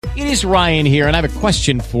It is Ryan here, and I have a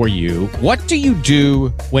question for you. What do you do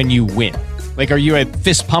when you win? Like, are you a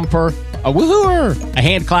fist pumper, a woohooer, a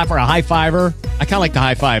hand clapper, a high fiver? I kind of like the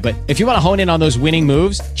high five, but if you want to hone in on those winning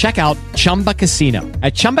moves, check out Chumba Casino.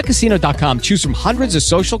 At ChumbaCasino.com, choose from hundreds of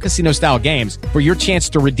social casino-style games for your chance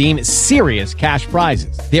to redeem serious cash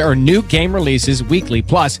prizes. There are new game releases weekly,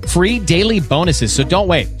 plus free daily bonuses. So don't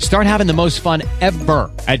wait. Start having the most fun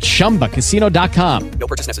ever at ChumbaCasino.com. No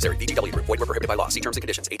purchase necessary. VGW. Void where prohibited by law. See terms and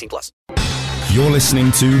conditions. 18+. You're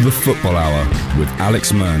listening to The Football Hour with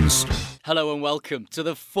Alex Mearns. Hello and welcome to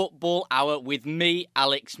the Football Hour with me,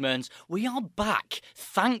 Alex Mearns. We are back,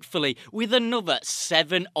 thankfully, with another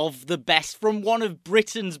 7 of the best from one of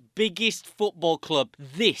Britain's biggest football club.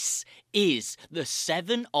 This is the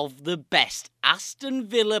 7 of the best Aston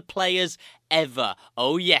Villa players ever.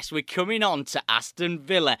 Oh yes, we're coming on to Aston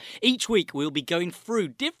Villa. Each week we'll be going through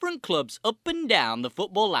different clubs up and down the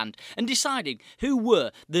football land and deciding who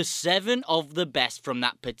were the 7 of the best from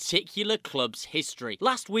that particular club's history.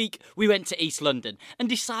 Last week we went to East London and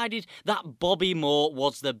decided that Bobby Moore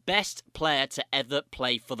was the best player to ever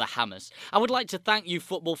play for the Hammers. I would like to thank you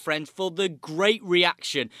football friends for the great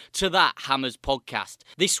reaction to that Hammers podcast.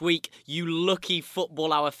 This week, you lucky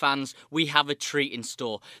Football Hour fans, we have a treat in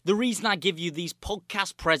store. The reason I give you these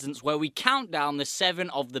podcast presents where we count down the 7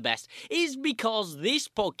 of the best is because this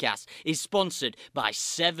podcast is sponsored by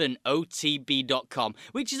 7otb.com,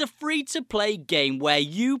 which is a free-to-play game where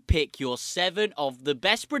you pick your 7 of the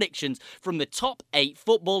best predictions from the top 8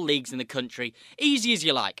 football leagues in the country. Easy as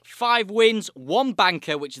you like. 5 wins, 1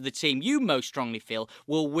 banker, which is the team you most strongly feel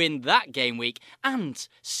will win that game week, and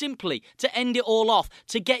simply to end it all off,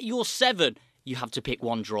 to get your 7, you have to pick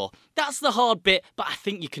 1 draw. That's the hard bit, but I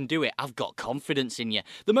think you can do it. I've got confidence in you.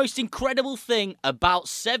 The most incredible thing about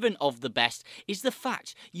 7 of the best is the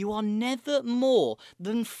fact you are never more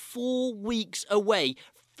than 4 weeks away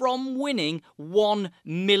from winning £1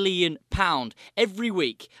 million. Every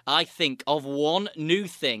week, I think of one new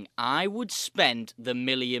thing I would spend the £1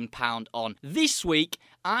 million on. This week,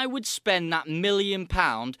 I would spend that £1 million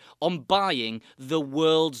on buying the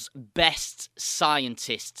world's best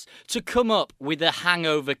scientists to come up with a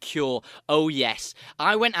hangover cure. Oh yes,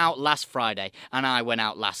 I went out last Friday and I went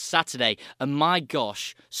out last Saturday, and my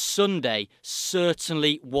gosh, Sunday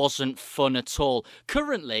certainly wasn't fun at all.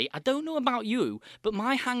 Currently, I don't know about you, but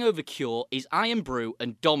my hangover cure is Iron Brew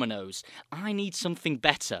and Domino's. I need something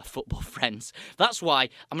better, football friends. That's why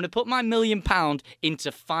I'm going to put my £1 million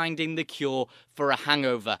into finding the cure for a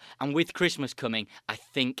hangover. And with Christmas coming, I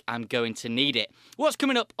think I'm going to need it. What's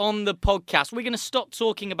coming up on the podcast? We're going to stop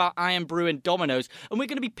talking about Iron Brew and Domino's, and we're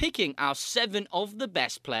going to be picking our 7 of the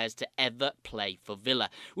best players to ever play for Villa.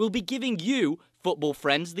 We'll be giving you, football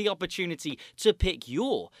friends, the opportunity to pick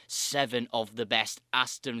your 7 of the best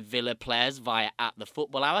Aston Villa players via at the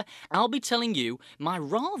Football Hour. I'll be telling you my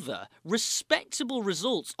rather respectable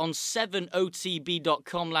results on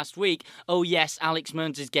 7otb.com last week. Oh yes, Alex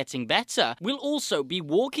Mearns is getting better. We'll also be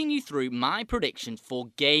walking you through my predictions for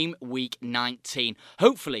game week 19.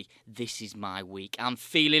 Hopefully, this is my week. I'm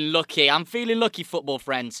feeling lucky, football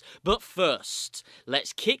friends. But first,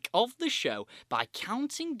 let's kick off the show by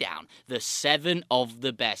counting down the 7 of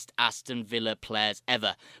the best Aston Villa players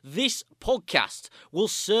ever. This podcast will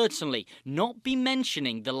certainly not be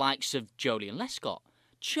mentioning the likes of Joleon Lescott,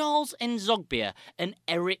 Charles Nzogbia and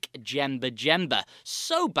Eric Jemba.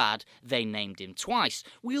 So bad they named him twice.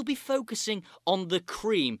 We'll be focusing on the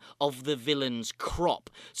cream of the villain's crop.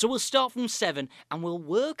 So we'll start from 7 and we'll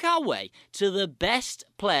work our way to the best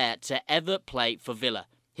player to ever play for Villa.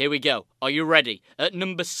 Here we go. Are you ready? At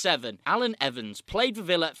number 7, Alan Evans played for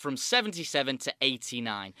Villa from 77 to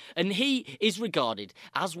 89, and he is regarded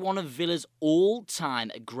as one of Villa's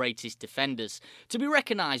all-time greatest defenders. To be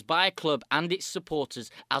recognised by a club and its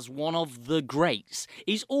supporters as one of the greats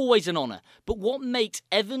is always an honour, but what makes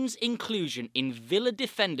Evans' inclusion in Villa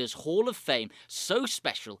Defenders Hall of Fame so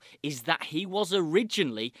special is that he was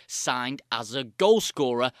originally signed as a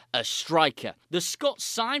goalscorer, a striker. The Scot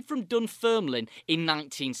signed from Dunfermline in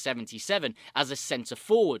 1977 as a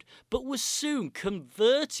centre-forward, but was soon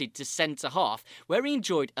converted to centre-half, where he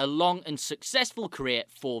enjoyed a long and successful career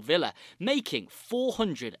for Villa, making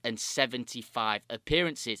 475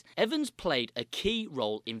 appearances. Evans played a key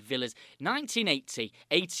role in Villa's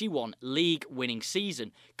 1980-81 league-winning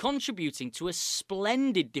season, contributing to a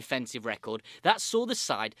splendid defensive record that saw the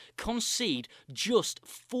side concede just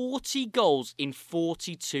 40 goals in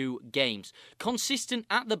 42 games. Consistent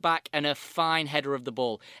at the back and a fine header of the ball,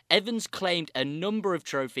 Evans claimed a number of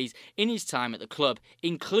trophies in his time at the club,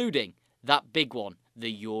 including that big one,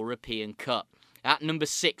 the European Cup. At number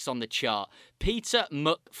 6 on the chart, Peter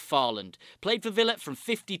McFarland. Played for Villa from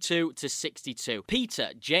 52 to 62. Peter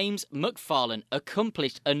James McFarland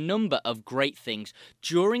accomplished a number of great things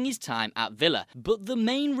during his time at Villa, but the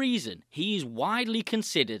main reason he is widely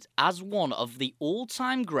considered as one of the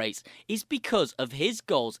all-time greats is because of his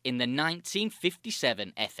goals in the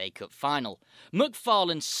 1957 FA Cup final.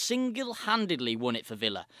 McFarland single-handedly won it for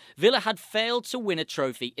Villa. Villa had failed to win a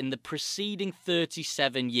trophy in the preceding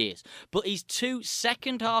 37 years, but his 2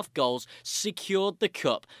 second-half goals secured the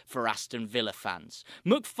cup for Aston Villa fans.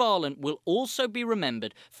 McFarland will also be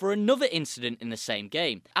remembered for another incident in the same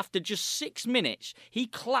game. After just 6 minutes, he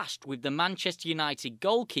clashed with the Manchester United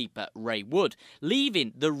goalkeeper Ray Wood,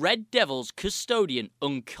 leaving the Red Devils custodian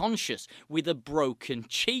unconscious with a broken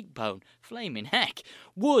cheekbone. Flaming heck.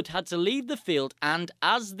 Wood had to leave the field, and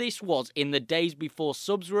as this was in the days before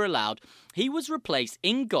subs were allowed, he was replaced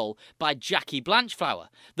in goal by Jackie Blanchflower.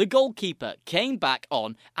 The goalkeeper came back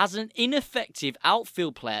on as an ineffective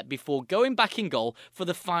outfield player before going back in goal for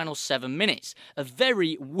the final 7 minutes. A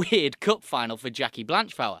very weird cup final for Jackie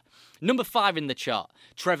Blanchflower. Number 5 in the chart,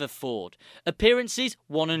 Trevor Ford. Appearances,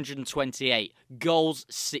 128. Goals,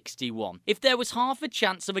 61. If there was half a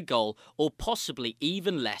chance of a goal, or possibly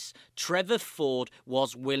even less, Trevor Ford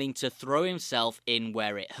was willing to throw himself in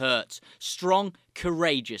where it hurts. Strong,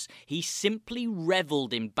 courageous, he simply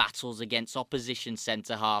revelled in battles against opposition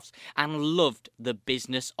centre-halves and loved the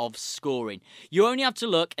business of scoring. You only have to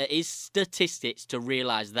look at his statistics to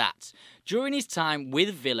realise that. During his time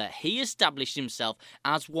with Villa, he established himself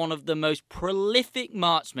as one of the most prolific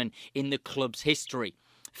marksmen in the club's history,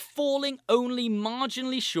 falling only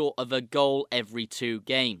marginally short of a goal every 2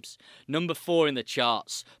 games. Number 4 in the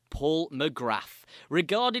charts, Paul McGrath.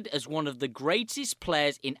 Regarded as one of the greatest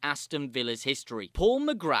players in Aston Villa's history, Paul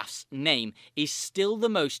McGrath's name is still the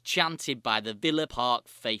most chanted by the Villa Park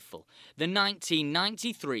faithful. The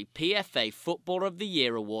 1993 PFA Footballer of the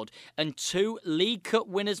Year award and 2 League Cup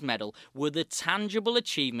winners' medal were the tangible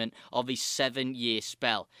achievement of his 7-year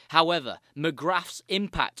spell. However, McGrath's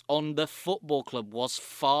impact on the football club was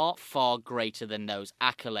far, far greater than those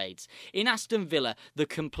accolades. In Aston Villa, the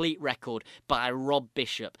complete record by Rob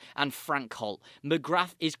Bishop and Frank Holt,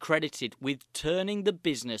 McGrath is credited with turning the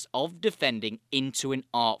business of defending into an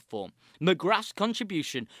art form. McGrath's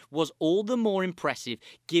contribution was all the more impressive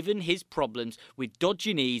given his problems with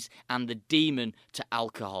dodgy knees and the demon to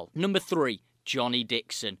alcohol. Number 3. Johnny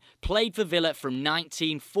Dixon. Played for Villa from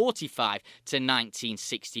 1945 to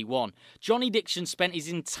 1961. Johnny Dixon spent his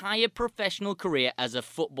entire professional career as a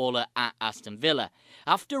footballer at Aston Villa,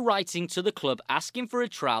 after writing to the club asking for a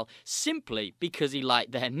trial simply because he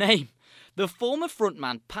liked their name. The former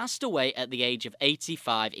frontman passed away at the age of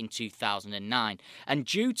 85 in 2009, and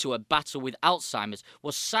due to a battle with Alzheimer's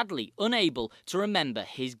was sadly unable to remember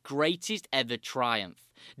his greatest ever triumph.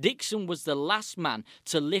 Dixon was the last man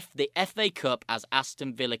to lift the FA Cup as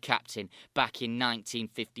Aston Villa captain back in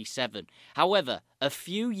 1957. However, a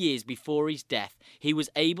few years before his death, he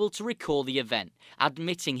was able to recall the event,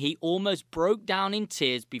 admitting he almost broke down in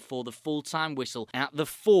tears before the full-time whistle at the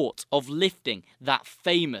thought of lifting that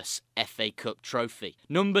famous FA Cup trophy.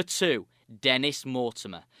 Number 2. Dennis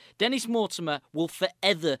Mortimer. Dennis Mortimer will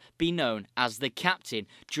forever be known as the captain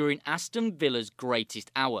during Aston Villa's greatest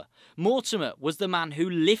hour. Mortimer was the man who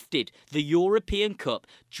lifted the European Cup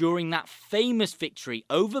during that famous victory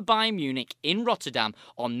over Bayern Munich in Rotterdam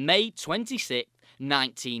on May 26,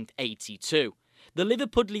 1982. The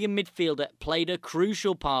Liverpudlian midfielder played a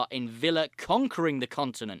crucial part in Villa conquering the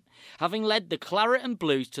continent, having led the Claret and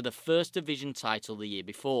Blues to the First Division title the year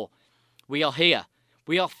before. We are here.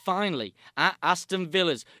 We are finally at Aston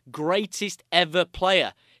Villa's greatest ever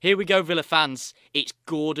player. Here we go, Villa fans. It's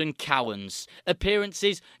Gordon Cowans.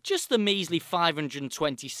 Appearances, just the measly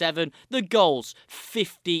 527. The goals,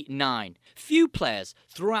 59. Few players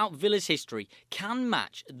throughout Villa's history can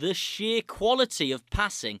match the sheer quality of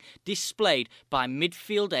passing displayed by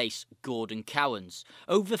midfield ace Gordon Cowans.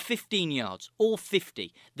 Over 15 yards, or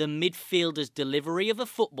 50, the midfielder's delivery of a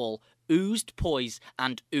football oozed poise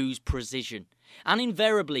and oozed precision, and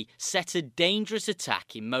invariably set a dangerous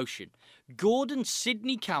attack in motion. Gordon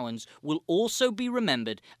Sidney Cowans will also be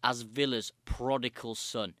remembered as Villa's prodigal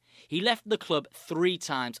son. He left the club 3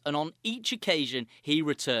 times, and on each occasion he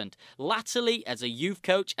returned, latterly as a youth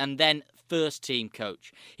coach and then first team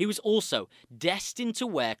coach. He was also destined to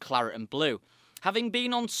wear claret and blue. having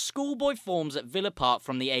been on schoolboy forms at Villa Park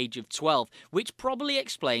from the age of 12, which probably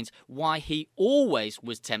explains why he always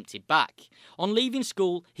was tempted back. On leaving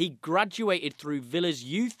school, he graduated through Villa's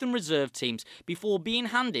youth and reserve teams before being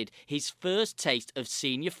handed his first taste of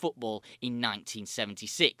senior football in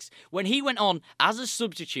 1976, when he went on as a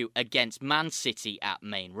substitute against Man City at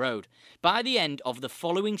Main Road. By the end of the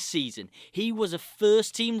following season, he was a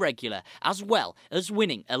first-team regular, as well as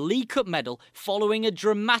winning a League Cup medal following a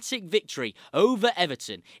dramatic victory over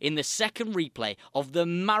Everton in the second replay of the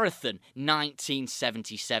Marathon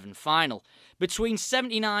 1977 final. Between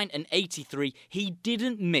 79 and 83, he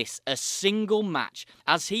didn't miss a single match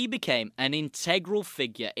as he became an integral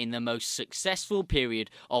figure in the most successful period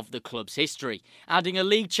of the club's history, adding a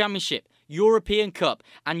league championship, European Cup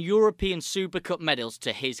and European Super Cup medals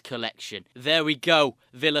to his collection. There we go,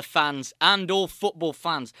 Villa fans and all football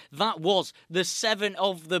fans. That was the 7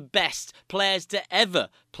 of the best players to ever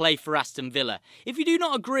play for Aston Villa. If you do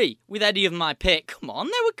not agree with any of my picks, come on,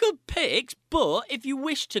 they were good picks, but if you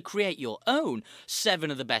wish to create your own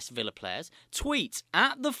 7 of the best Villa players, tweet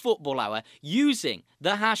at the Football Hour using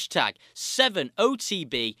the hashtag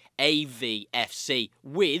 7OTBAVFC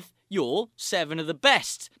with your 7 of the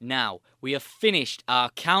best. Now, we have finished our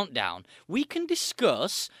countdown. We can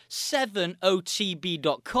discuss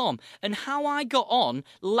 7otb.com and how I got on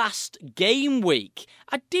last game week.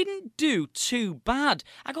 I didn't do too bad.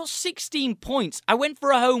 I got 16 points. I went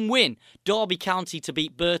for a home win. Derby County to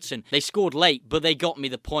beat Burton. They scored late, but they got me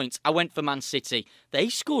the points. I went for Man City. They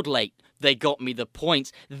scored late. They got me the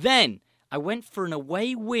points. Then I went for an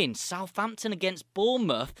away win, Southampton against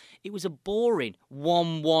Bournemouth. It was a boring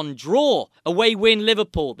 1-1 draw. Away win,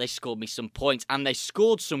 Liverpool. They scored me some points and they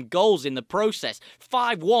scored some goals in the process.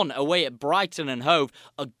 5-1 away at Brighton and Hove.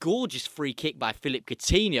 A gorgeous free kick by Philippe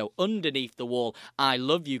Coutinho underneath the wall. I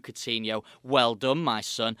love you, Coutinho. Well done, my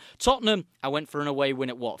son. Tottenham, I went for an away win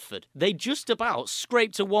at Watford. They just about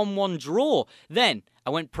scraped a 1-1 draw. Then I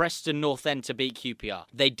went Preston North End to beat QPR.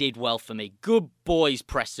 They did well for me. Good boys,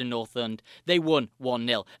 Preston North End. They won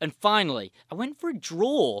 1-0. And finally, I went for a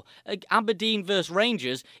draw at Aberdeen vs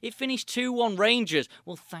Rangers. It finished 2-1 Rangers.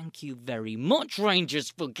 Well, thank you very much,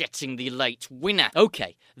 Rangers, for getting the late winner.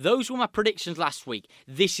 Okay, those were my predictions last week.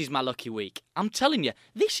 This is my lucky week. I'm telling you,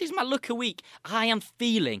 this is my lucky week. I am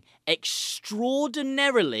feeling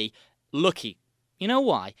extraordinarily lucky. You know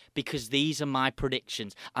why? Because these are my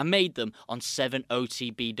predictions. I made them on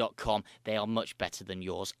 7otb.com. They are much better than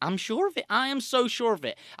yours. I'm sure of it. I am so sure of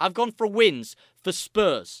it. I've gone for wins for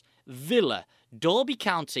Spurs, Villa, Derby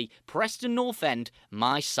County, Preston North End,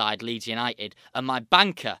 my side, Leeds United, and my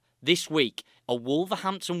banker this week are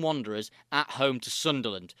Wolverhampton Wanderers at home to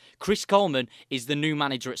Sunderland. Chris Coleman is the new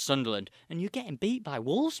manager at Sunderland, and you're getting beat by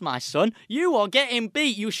Wolves, my son. You are getting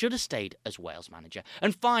beat. You should have stayed as Wales manager.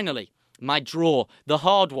 And finally, my draw, the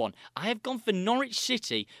hard one. I have gone for Norwich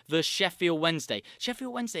City versus Sheffield Wednesday.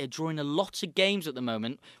 Sheffield Wednesday are drawing a lot of games at the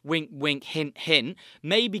moment. Wink, wink, hint, hint.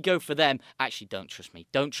 Maybe go for them. Actually, don't trust me.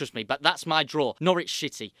 Don't trust me. But that's my draw. Norwich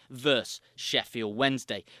City versus Sheffield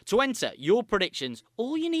Wednesday. To enter your predictions,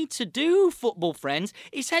 all you need to do, football friends,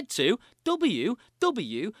 is head to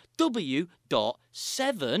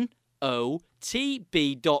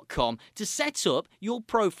www.7otb.com to set up your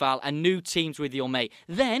profile and new teams with your mate.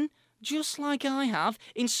 Then, just like I have,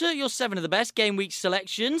 insert your 7 of the best game week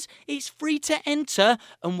selections. It's free to enter.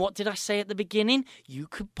 And what did I say at the beginning? You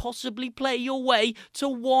could possibly play your way to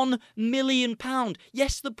 £1 million.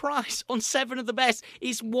 Yes, the price on 7 of the best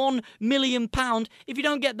is £1 million. If you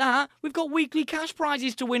don't get that, we've got weekly cash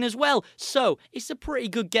prizes to win as well. So, it's a pretty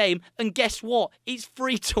good game. And guess what? It's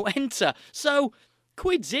free to enter. So,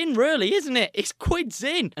 quid's in, really, isn't it? It's quid's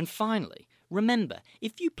in. And finally, remember,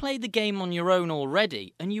 if you play the game on your own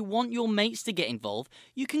already and you want your mates to get involved,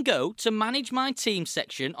 you can go to Manage My Team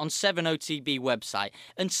section on 7OTB website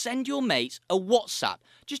and send your mates a WhatsApp.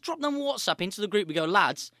 Just drop them a WhatsApp into the group. We go,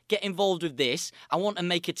 lads, get involved with this. I want to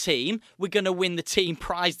make a team. We're going to win the team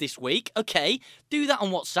prize this week. Okay, do that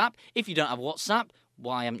on WhatsApp. If you don't have WhatsApp,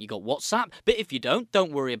 why haven't you got WhatsApp? But if you don't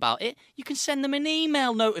worry about it. You can send them an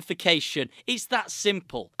email notification. It's that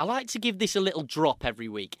simple. I like to give this a little drop every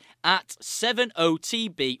week at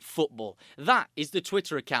 7OTB Football. That is the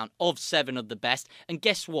Twitter account of 7 of the best. And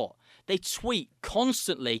guess what? They tweet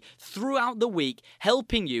constantly throughout the week,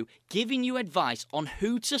 helping you, giving you advice on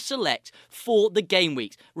who to select for the game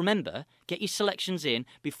weeks. Remember, get your selections in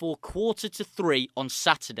before 2:45 on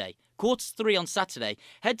Saturday. 2:45 on Saturday,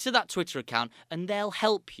 head to that Twitter account and they'll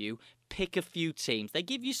help you pick a few teams. They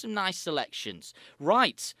give you some nice selections.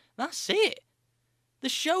 Right, that's it. The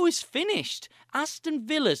show is finished. Aston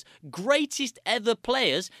Villa's greatest ever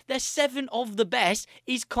players, their 7 of the best,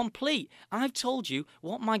 is complete. I've told you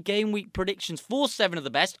what my game week predictions for 7 of the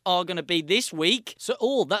best are going to be this week. So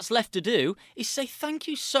all that's left to do is say thank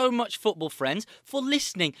you so much, football friends, for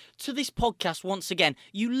listening to this podcast once again.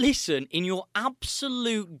 You listen in your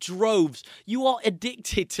absolute droves. You are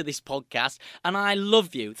addicted to this podcast, and I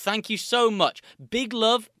love you. Thank you so much. Big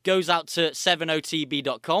love goes out to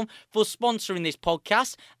 7otb.com for sponsoring this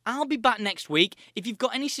podcast. I'll be back next week. If you've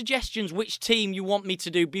got any suggestions which team you want me to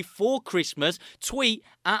do before Christmas, tweet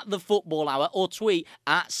at the Football Hour or tweet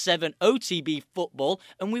at 7otb football,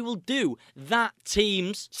 and we will do that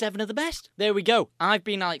team's 7 of the best. There we go. I've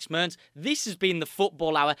been Alex Mearns. This has been the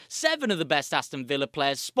Football Hour, 7 of the best Aston Villa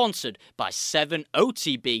players, sponsored by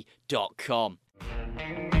 7otb.com.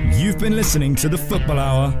 You've been listening to the Football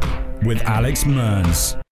Hour with Alex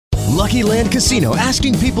Mearns. Lucky Land Casino,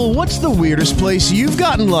 asking people, what's the weirdest place you've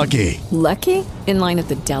gotten lucky? Lucky? In line at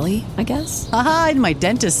the deli, I guess? Aha, in my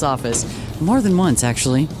dentist's office. More than once,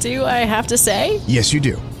 actually. Do I have to say? Yes, you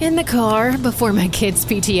do. In the car before my kids'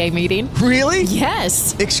 PTA meeting. Really?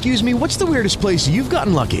 Yes. Excuse me, what's the weirdest place you've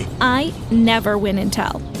gotten lucky? I never win and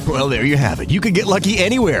tell. Well, there you have it. You can get lucky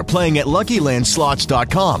anywhere, playing at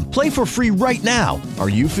LuckyLandSlots.com. Play for free right now. Are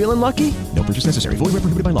you feeling lucky? No purchase necessary. Void where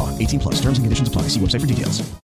prohibited by law. 18+. Terms and conditions apply. See website for details.